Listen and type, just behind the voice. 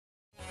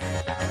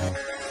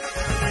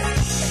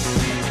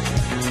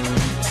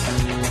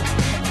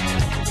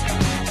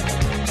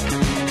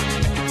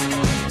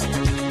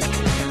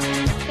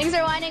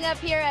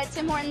here at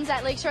Tim Hortons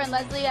at Lakeshore and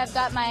Leslie. I've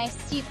got my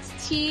steeped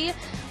tea.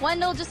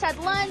 Wendell just had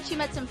lunch. He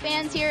met some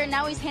fans here, and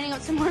now he's handing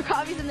out some more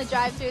coffees in the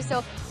drive-thru.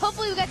 So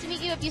hopefully we got to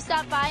meet you if you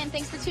stopped by, and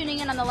thanks for tuning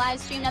in on the live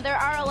stream. Now, there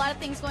are a lot of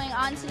things going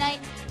on tonight.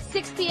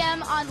 6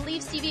 p.m. on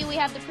Leafs TV, we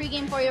have the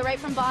pregame for you right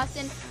from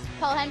Boston.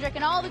 Paul Hendrick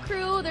and all the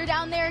crew, they're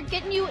down there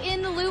getting you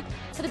in the loop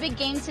for the big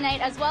game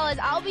tonight, as well as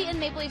I'll be in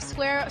Maple Leafs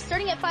Square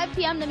starting at 5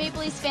 p.m. The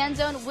Maple Leafs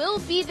FanZone will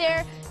be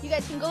there. You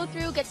guys can go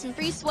through, get some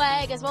free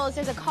swag, as well as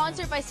there's a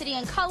concert by City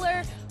and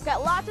Color. We've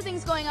got lots of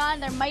things going on.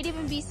 There might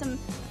even be some,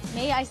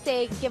 may I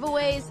say,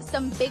 giveaways,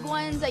 some big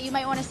ones that you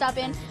might want to stop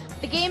in.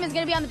 The game is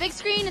going to be on the big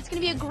screen. It's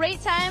going to be a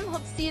great time.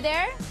 Hope to see you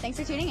there. Thanks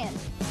for tuning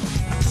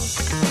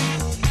in.